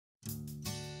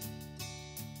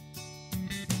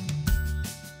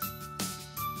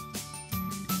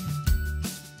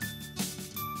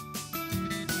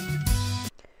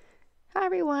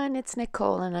everyone, it's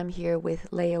Nicole and I'm here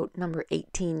with layout number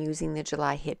 18 using the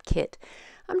July hit kit.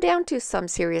 I'm down to some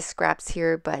serious scraps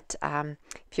here, but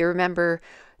if you remember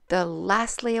the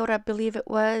last layout, I believe it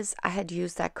was, I had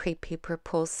used that crepe paper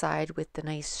pull side with the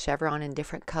nice chevron in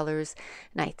different colors,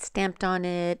 and I stamped on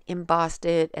it, embossed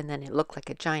it, and then it looked like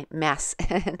a giant mess.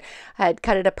 And I had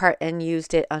cut it apart and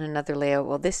used it on another layout.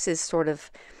 Well, this is sort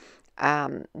of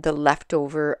the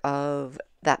leftover of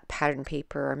that pattern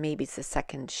paper, or maybe it's the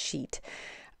second sheet,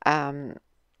 and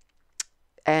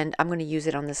I'm going to use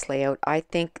it on this layout. I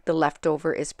think the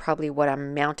leftover is probably what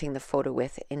I'm mounting the photo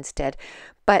with instead,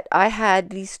 but I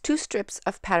had these two strips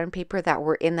of pattern paper that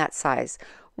were in that size.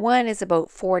 One is about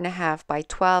 4.5 by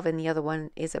 12 and the other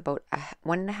one is about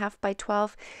 1.5 by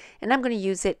 12, and I'm going to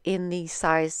use it in the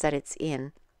size that it's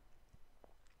in.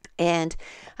 And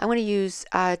I'm going to use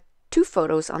two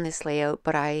photos on this layout,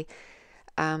 but I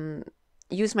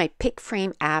use my pick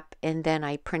frame app and then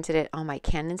I printed it on my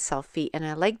Canon selfie, and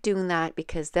I like doing that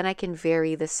because then I can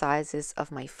vary the sizes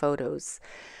of my photos.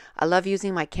 I love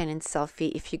using my Canon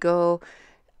selfie. If you go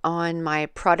on my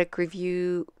product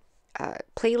review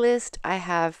playlist, I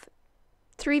have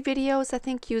 3 videos I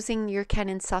think using your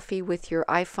Canon selfie with your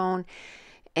iPhone,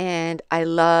 and I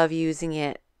love using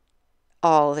it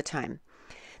all the time.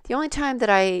 The only time that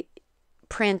I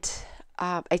print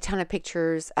a ton of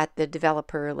pictures at the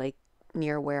developer, like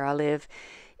near where I live,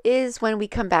 is when we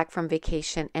come back from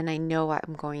vacation and I know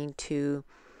I'm going to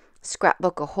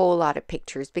scrapbook a whole lot of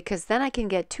pictures, because then I can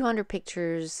get 200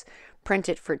 pictures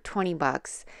printed for 20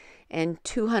 bucks and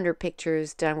 200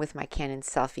 pictures done with my Canon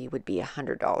selfie would be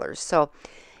 $100. So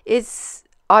it's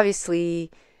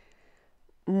obviously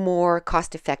more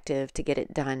cost effective to get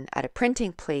it done at a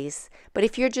printing place, but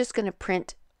if you're just going to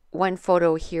print one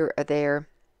photo here or there,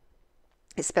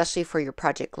 especially for your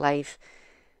project life,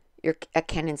 a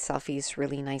Canon selfie is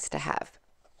really nice to have.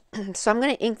 So I'm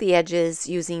going to ink the edges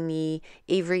using the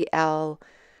Avery L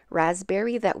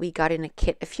Raspberry that we got in a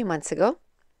kit a few months ago.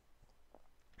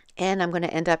 And I'm going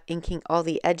to end up inking all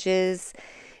the edges.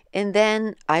 And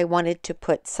then I wanted to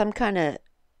put some kind of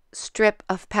strip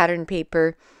of pattern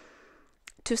paper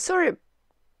to sort of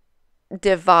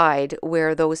divide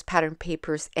where those pattern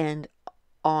papers end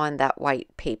on that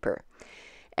white paper.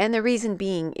 And the reason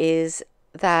being is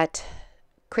that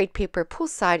crepe paper pull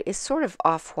side is sort of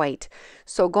off-white,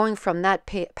 so going from that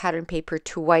pattern paper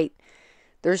to white,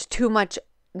 there's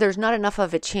not enough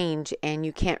of a change, and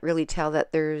you can't really tell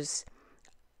that there's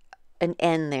an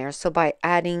end there. So by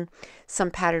adding some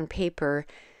pattern paper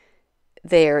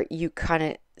there, you kind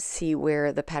of see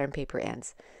where the pattern paper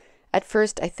ends. At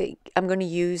first, I think I'm going to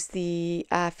use the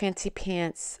Fancy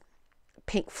Pants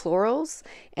pink florals,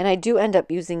 and I do end up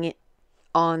using it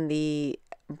on the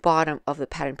bottom of the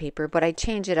pattern paper, but I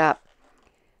change it up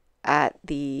at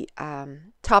the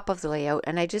top of the layout,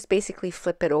 and I just basically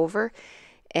flip it over,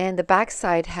 and the back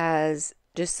side has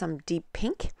just some deep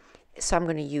pink, so I'm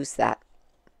going to use that,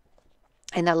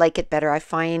 and I like it better. I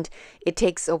find it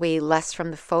takes away less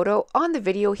from the photo. On the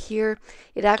video here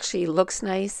it actually looks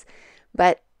nice,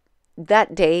 but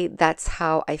that day that's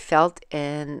how I felt,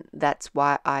 and that's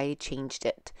why I changed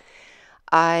it.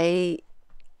 I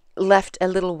left a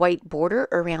little white border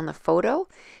around the photo,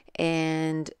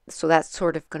 and so that's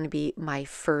sort of going to be my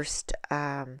first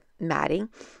matting,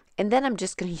 and then I'm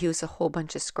just going to use a whole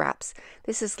bunch of scraps.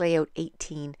 This is layout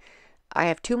 18. I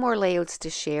have 2 more layouts to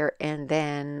share, and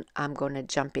then I'm going to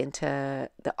jump into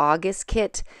the August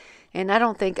kit, and I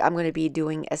don't think I'm going to be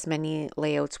doing as many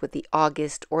layouts with the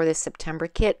August or the September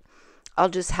kit. I'll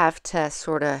just have to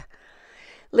sort of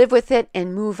live with it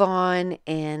and move on,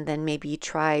 and then maybe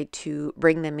try to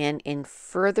bring them in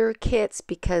further kits,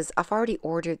 because I've already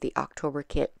ordered the October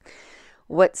kit.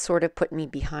 What sort of put me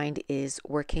behind is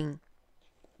working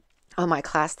on my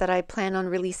class that I plan on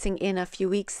releasing in a few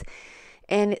weeks,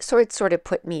 and it sort of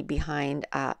put me behind.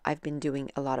 I've been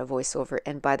doing a lot of voiceover,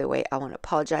 and by the way, I want to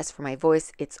apologize for my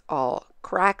voice. It's all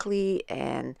crackly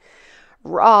and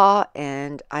raw,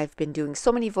 and I've been doing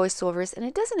so many voiceovers, and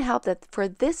it doesn't help that for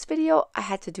this video I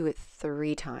had to do it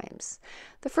 3 times.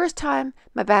 The first time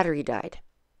my battery died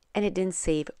and it didn't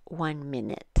save 1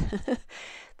 minute.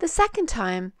 The second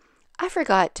time I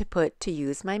forgot to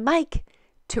use my mic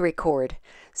to record,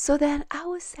 so then I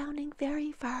was sounding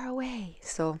very far away,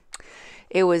 so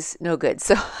it was no good.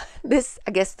 So this,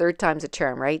 I guess, 3rd time's a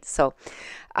charm, right? So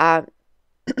but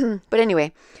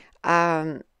anyway,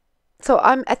 so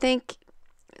I think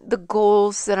the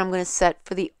goals that I'm going to set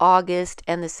for the August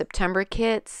and the September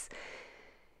kits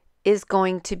is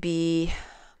going to be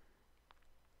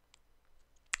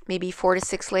maybe 4 to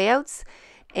 6 layouts,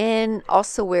 and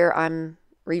also where I'm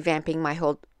revamping my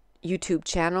whole YouTube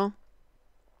channel.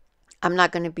 I'm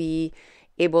not going to be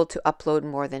able to upload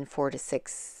more than 4 to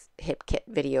 6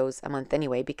 HipKit videos a month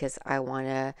anyway, because I want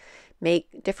to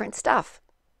make different stuff.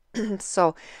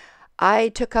 So I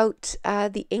took out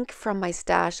the ink from my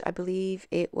stash. I believe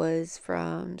it was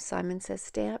from Simon Says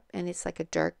Stamp, and it's like a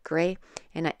dark gray.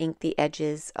 And I inked the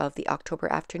edges of the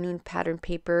October Afternoon pattern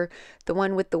paper, the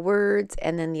one with the words,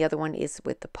 and then the other one is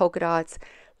with the polka dots,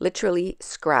 literally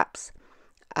scraps.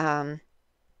 I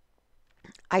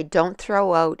don't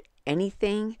throw out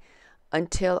anything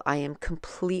until I am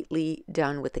completely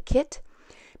done with the kit,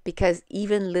 because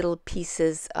even little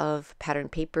pieces of pattern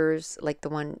papers, like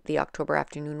the October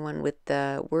Afternoon one with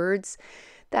the words,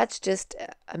 that's just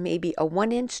maybe a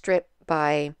 1-inch strip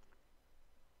by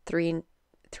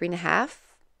 3.5,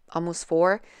 almost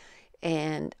 4,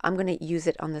 and I'm going to use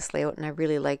it on this layout, and I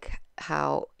really like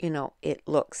how it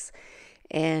looks.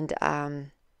 And so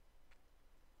I'm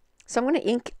going to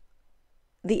ink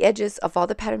the edges of all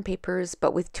the pattern papers,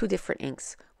 but with 2 different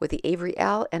inks, with the Avery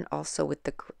L and also with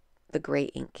the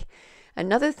gray ink.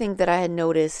 Another thing that I had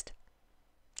noticed,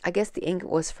 I guess the ink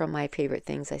was from My Favorite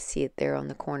Things. I see it there on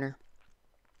the corner.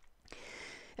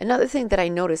 Another thing that I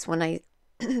noticed when I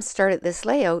started this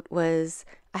layout was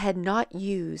I had not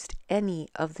used any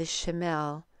of the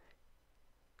Chamel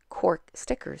cork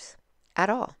stickers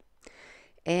at all.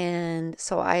 And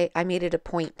so I made it a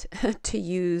point to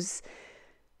use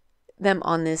them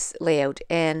on this layout.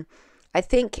 And I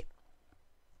think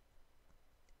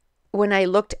when I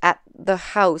looked at the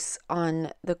house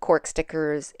on the cork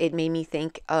stickers, it made me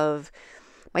think of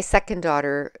my second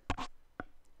daughter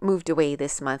moved away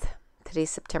this month.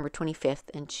 Today's September 25th,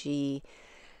 and she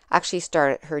actually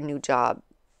started her new job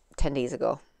 10 days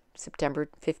ago, September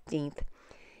 15th.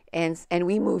 And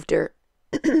we moved her,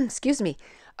 excuse me,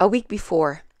 a week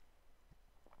before,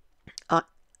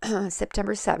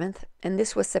 September 7th. And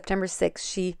this was September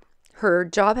 6th. Her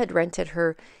job had rented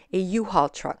her a U-Haul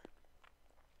truck.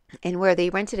 And where they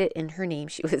rented it in her name,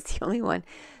 she was the only one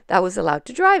that was allowed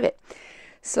to drive it.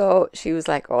 So she was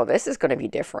like, oh, this is going to be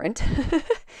different.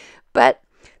 But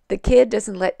the kid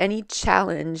doesn't let any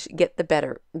challenge get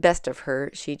the best of her.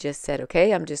 She just said,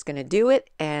 okay, I'm just going to do it.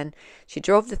 And she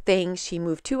drove the thing. She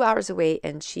moved 2 hours away,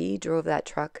 and she drove that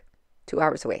truck 2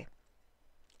 hours away.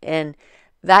 And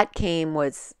that came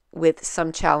with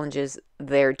some challenges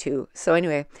there too. So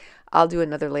anyway, I'll do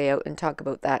another layout and talk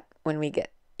about that when we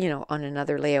get on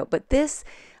another layout. But this,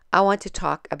 I want to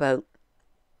talk about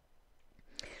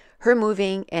her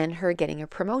moving and her getting a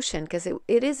promotion, because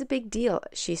it is a big deal.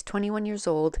 She's 21 years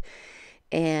old,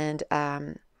 and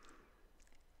the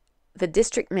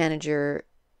district manager,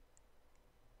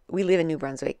 we live in New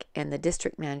Brunswick, and the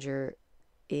district manager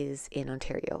is in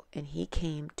Ontario, and he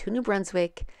came to New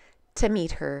Brunswick to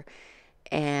meet her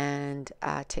and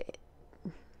to,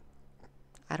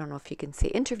 I don't know if you can say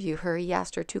interview her. He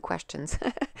asked her 2 questions,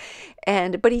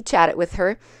 but he chatted with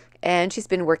her, and she's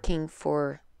been working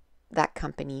for that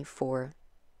company for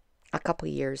a couple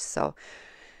of years. So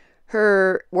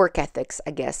her work ethics,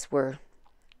 I guess, were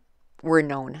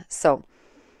known. So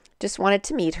just wanted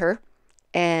to meet her,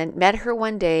 and met her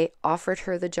one day, offered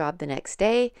her the job the next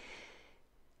day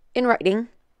in writing.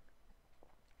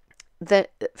 The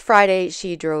Friday,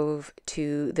 she drove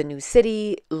to the new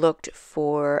city, looked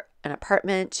for an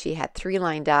apartment. She had 3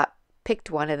 lined up, picked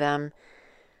one of them,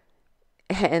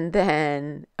 and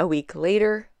then a week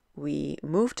later we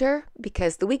moved her,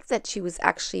 because the week that she was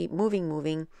actually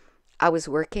moving, I was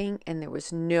working, and there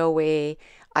was no way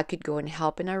I could go and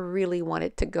help, and I really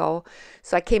wanted to go.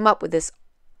 So I came up with this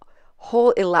whole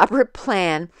elaborate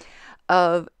plan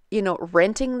of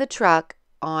renting the truck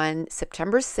on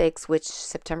September 6th, which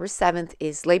September 7th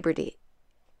is Labor Day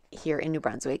here in New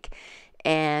Brunswick.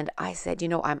 And I said,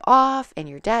 I'm off, and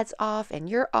your dad's off, and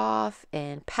you're off,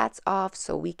 and Pat's off,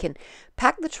 so we can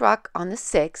pack the truck on the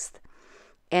 6th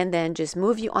and then just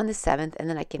move you on the 7th, and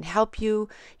then I can help you,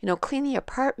 clean the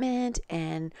apartment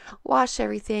and wash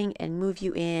everything and move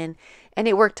you in. And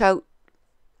it worked out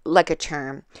like a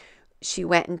charm. She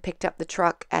went and picked up the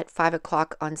truck at 5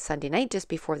 o'clock on Sunday night, just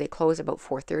before they closed, about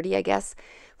 4:30, I guess,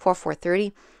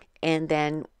 4:30, and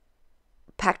then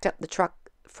packed up the truck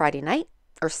Friday night,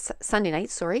 or Sunday night,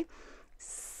 sorry.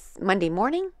 Monday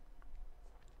morning,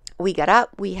 we got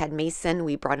up, we had Mason,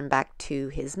 we brought him back to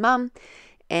his mom,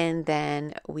 and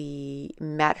then we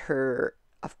met her,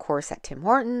 of course, at Tim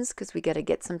Hortons, because we got to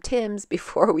get some Tims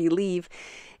before we leave,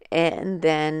 and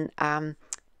then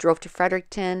drove to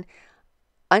Fredericton,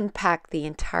 unpacked the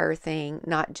entire thing,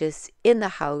 not just in the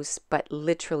house, but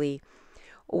literally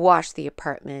washed the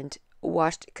apartment,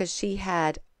 because she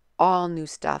had all new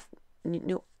stuff,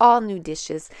 all new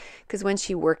dishes, because when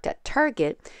she worked at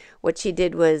Target, what she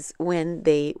did was when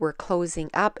they were closing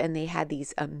up and they had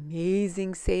these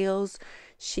amazing sales,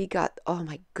 she got, oh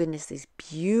my goodness, these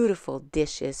beautiful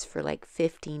dishes for like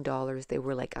 $15. They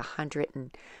were like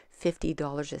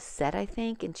 $150 a set, I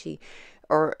think, and she,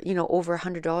 or over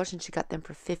 $100, and she got them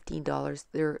for $15.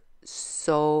 They're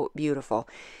so beautiful.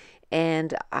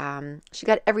 And she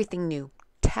got everything new,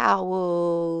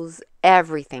 towels,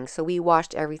 everything. So we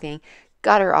washed everything,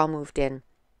 got her all moved in,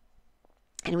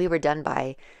 and we were done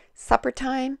by supper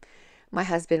time. My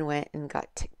husband went and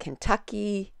got to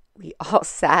Kentucky. We all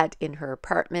sat in her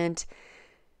apartment.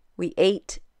 We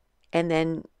ate, and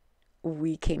then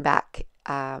we came back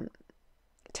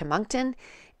to Moncton,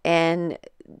 and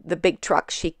the big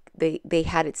truck, they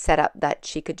had it set up that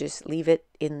she could just leave it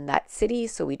in that city.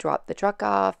 So we dropped the truck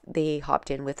off. They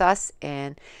hopped in with us,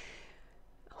 and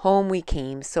home we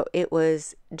came. So it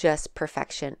was just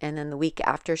perfection. And then the week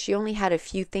after, she only had a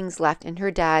few things left, and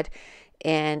her dad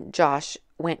and Josh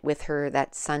went with her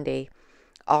that Sunday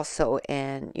also.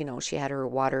 And she had her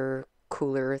water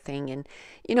cooler thing, and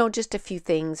just a few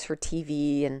things, her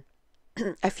TV and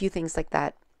a few things like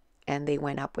that. And they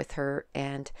went up with her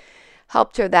and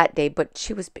helped her that day. But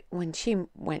when she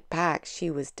went back,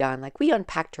 she was done. Like, we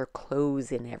unpacked her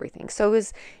clothes and everything. So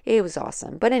it was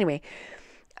awesome. But anyway,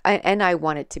 I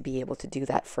wanted to be able to do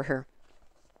that for her.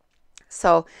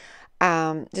 So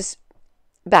just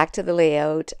back to the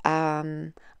layout.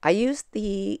 I used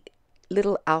the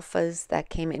little alphas that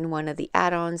came in one of the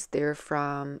add-ons. They're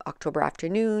from October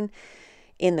Afternoon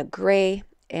in the gray.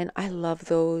 And I love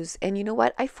those. And you know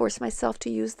what? I force myself to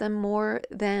use them more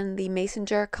than the mason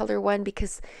jar color one,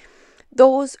 because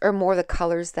those are more the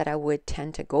colors that I would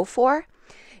tend to go for.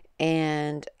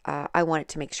 And I wanted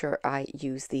to make sure I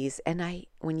use these. And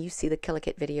when you see the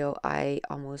Killikit video, I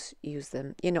almost use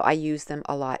them. I use them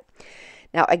a lot.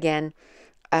 Now, again,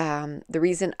 the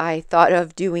reason I thought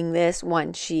of doing this,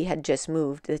 one, she had just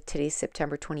moved. Today's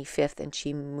September 25th, and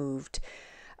she moved.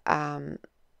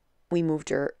 We moved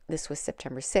her, this was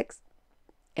September 6th,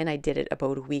 and I did it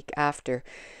about a week after.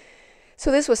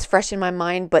 So this was fresh in my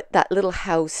mind, but that little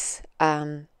house,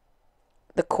 the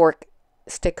cork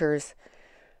stickers,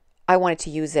 I wanted to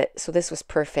use it. So this was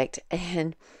perfect,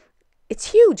 and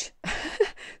it's huge.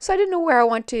 So I didn't know where I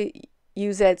want to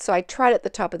use it. So I tried at the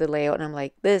top of the layout, and I'm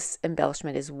like, this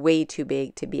embellishment is way too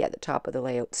big to be at the top of the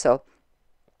layout. So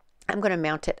I'm going to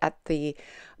mount it at the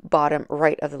bottom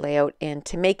right of the layout, and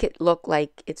to make it look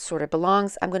like it sort of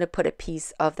belongs, I'm going to put a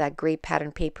piece of that gray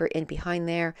pattern paper in behind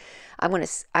there.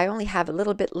 I only have a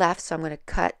little bit left, so I'm going to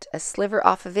cut a sliver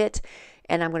off of it,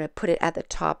 and I'm going to put it at the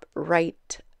top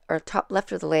right or top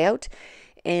left of the layout.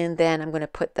 And then I'm going to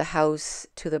put the house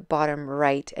to the bottom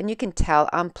right. And you can tell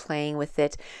I'm playing with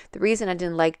it. The reason I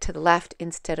didn't like to the left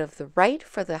instead of the right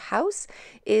for the house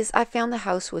is I found the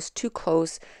house was too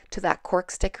close to that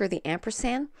cork sticker, the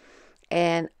ampersand.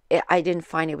 And I didn't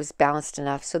find it was balanced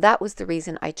enough. So that was the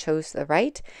reason I chose the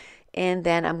right. And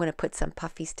then I'm going to put some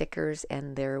puffy stickers,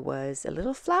 and there was a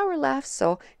little flower left.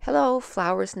 So hello,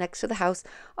 flowers next to the house.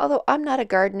 Although I'm not a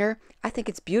gardener, I think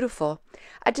it's beautiful.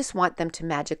 I just want them to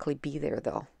magically be there,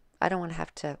 though. I don't want to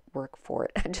have to work for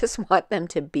it. I just want them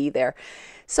to be there.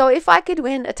 So if I could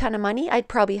win a ton of money, I'd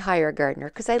probably hire a gardener,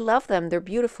 because I love them. They're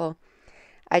beautiful.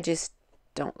 I just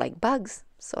don't like bugs.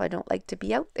 So I don't like to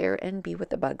be out there and be with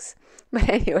the bugs. But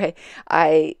anyway,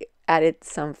 I added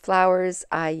some flowers.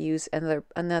 I used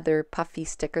another puffy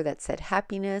sticker that said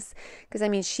happiness, because I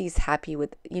mean, she's happy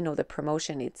with the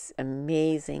promotion. It's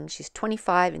amazing. She's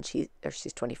 25 and she's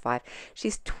 25.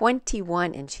 She's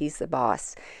 21 and she's the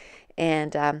boss.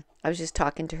 And I was just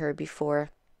talking to her before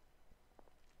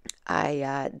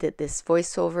I did this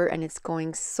voiceover, and it's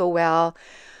going so well.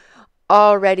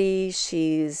 Already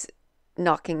she's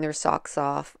knocking their socks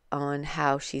off on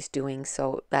how she's doing.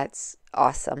 So that's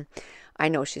awesome. I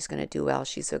know she's going to do well.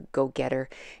 She's a go-getter.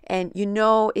 And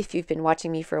if you've been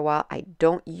watching me for a while, I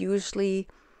don't usually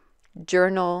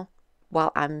journal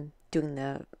while I'm doing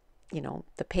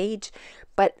the page.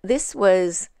 But this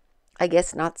was, I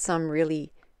guess, not some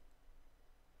really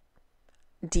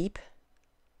deep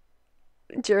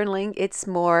journaling. It's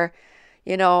more,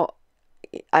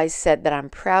 I said that I'm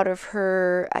proud of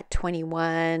her. At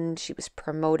 21, she was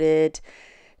promoted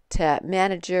to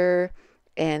manager,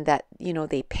 and that,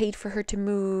 they paid for her to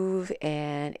move,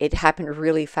 and it happened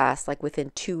really fast. Like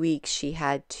within 2 weeks, she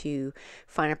had to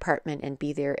find an apartment and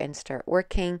be there and start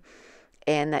working,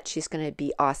 and that she's going to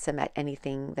be awesome at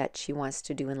anything that she wants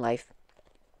to do in life.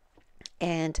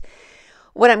 And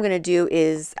what I'm going to do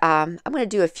is I'm going to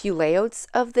do a few layouts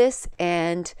of this,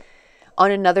 and on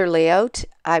another layout,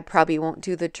 I probably won't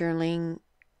do the journaling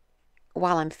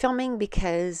while I'm filming,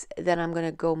 because then I'm going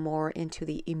to go more into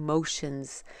the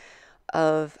emotions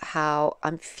of how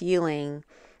I'm feeling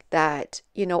that,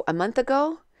 you know, a month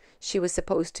ago, she was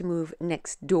supposed to move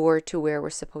next door to where we're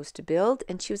supposed to build,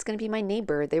 and she was going to be my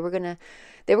neighbor. They were going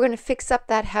to fix up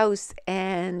that house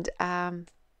and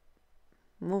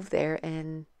move there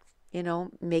and, you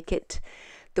know, make it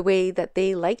the way that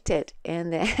they liked it.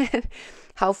 And then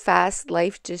how fast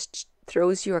life just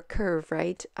throws you a curve,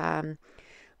 right?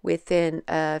 Within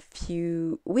a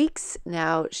few weeks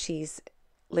now, she's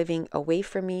living away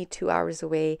from me, 2 hours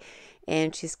away,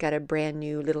 and she's got a brand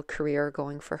new little career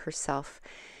going for herself.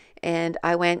 And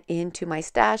I went into my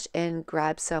stash and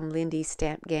grabbed some Lindy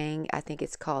Stamp Gang. I think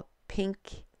it's called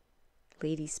Pink,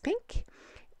 Ladies Pink.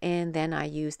 And then I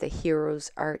used the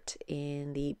Heroes Art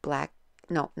in the black,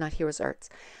 no, not Heroes Arts,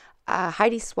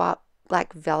 Heidi Swap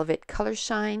Black Velvet Color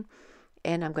Shine.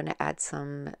 And I'm going to add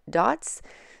some dots.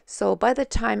 So by the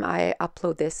time I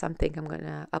upload this, I think I'm going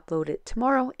to upload it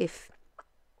tomorrow if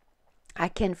I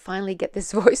can finally get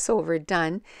this voiceover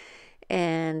done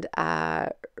and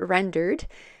rendered.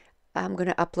 I'm going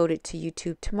to upload it to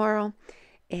YouTube tomorrow.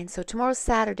 And so tomorrow's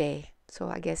Saturday. So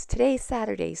I guess today's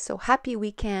Saturday. So happy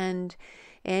weekend.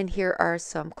 And here are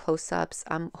some close-ups.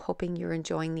 I'm hoping you're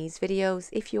enjoying these videos.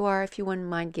 If you are, if you wouldn't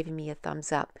mind giving me a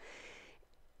thumbs up.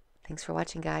 Thanks for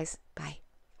watching, guys. Bye.